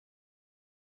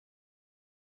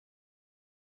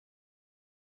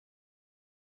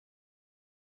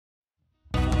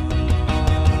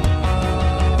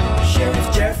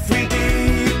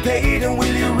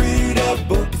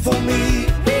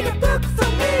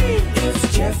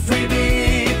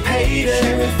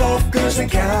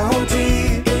Jackson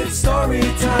County. It's story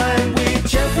time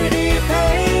with Deputy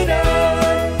Paden.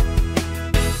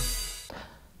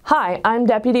 Hi, I'm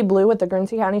Deputy Blue with the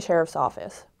Guernsey County Sheriff's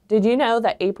Office. Did you know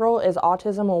that April is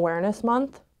Autism Awareness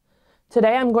Month?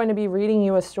 Today I'm going to be reading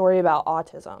you a story about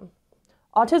autism.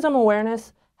 Autism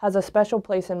awareness has a special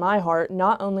place in my heart,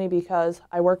 not only because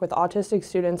I work with autistic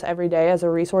students every day as a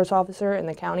resource officer in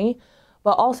the county,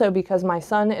 but also because my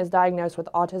son is diagnosed with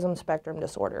autism spectrum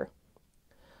disorder.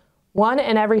 1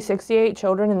 in every 68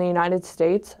 children in the United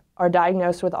States are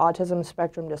diagnosed with autism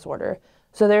spectrum disorder,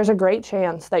 so there's a great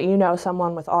chance that you know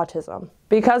someone with autism.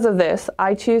 Because of this,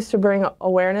 I choose to bring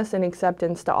awareness and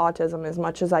acceptance to autism as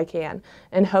much as I can,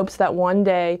 in hopes that one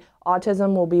day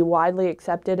autism will be widely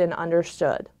accepted and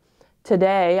understood.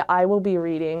 Today, I will be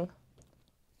reading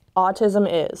Autism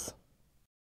Is.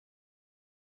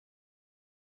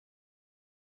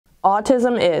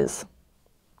 Autism is.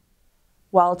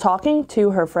 While talking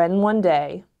to her friend one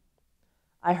day,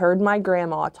 I heard my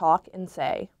grandma talk and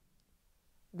say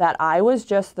that I was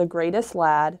just the greatest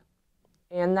lad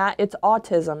and that it's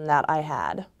autism that I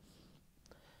had.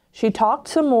 She talked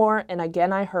some more and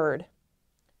again I heard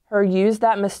her use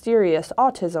that mysterious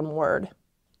autism word.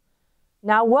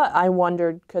 Now what, I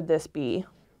wondered, could this be?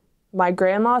 My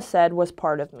grandma said was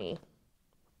part of me.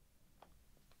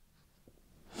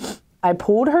 I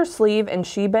pulled her sleeve and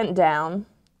she bent down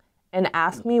and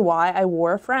asked me why I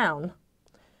wore a frown.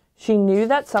 She knew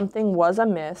that something was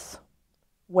amiss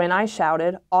when I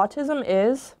shouted, "Autism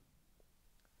is?"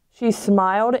 She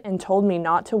smiled and told me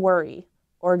not to worry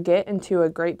or get into a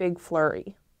great big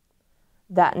flurry.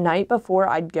 That night before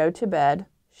I'd go to bed,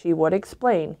 she would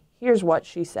explain. Here's what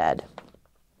she said.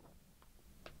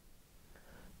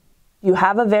 You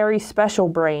have a very special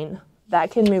brain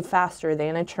that can move faster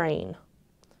than a train.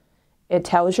 It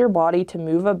tells your body to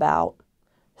move about,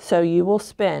 so you will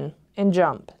spin and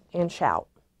jump and shout.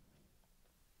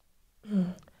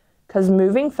 'Cause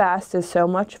moving fast is so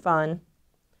much fun,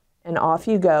 and off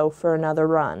you go for another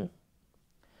run.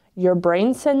 Your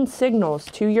brain sends signals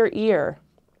to your ear,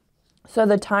 so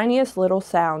the tiniest little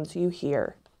sounds you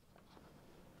hear.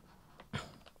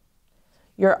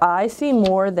 Your eyes see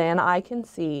more than I can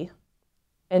see,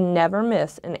 and never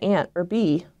miss an ant or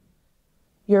bee.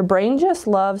 Your brain just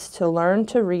loves to learn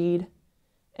to read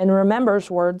and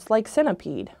remembers words like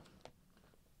centipede.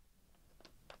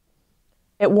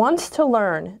 It wants to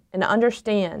learn and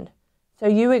understand, so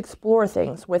you explore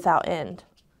things without end.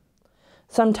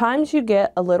 Sometimes you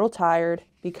get a little tired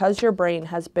because your brain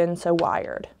has been so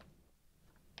wired.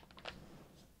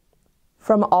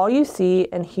 From all you see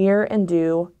and hear and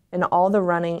do, and all the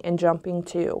running and jumping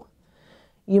too.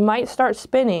 You might start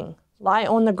spinning, lie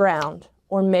on the ground,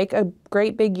 or make a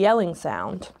great big yelling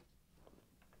sound.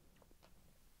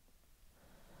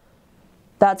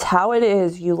 That's how it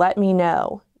is, you let me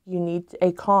know. You need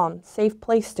a calm, safe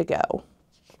place to go.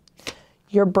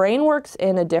 Your brain works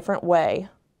in a different way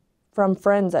from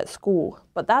friends at school,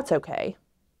 but that's okay.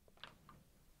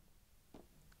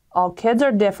 All kids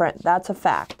are different, that's a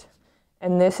fact,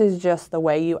 and this is just the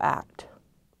way you act.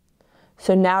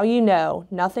 So now you know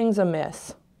nothing's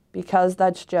amiss, because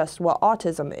that's just what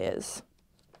autism is.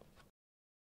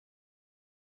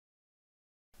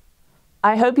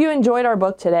 I hope you enjoyed our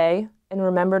book today, and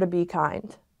remember to be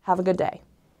kind. Have a good day.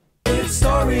 It's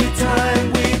story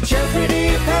time with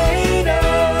Deputy Paden.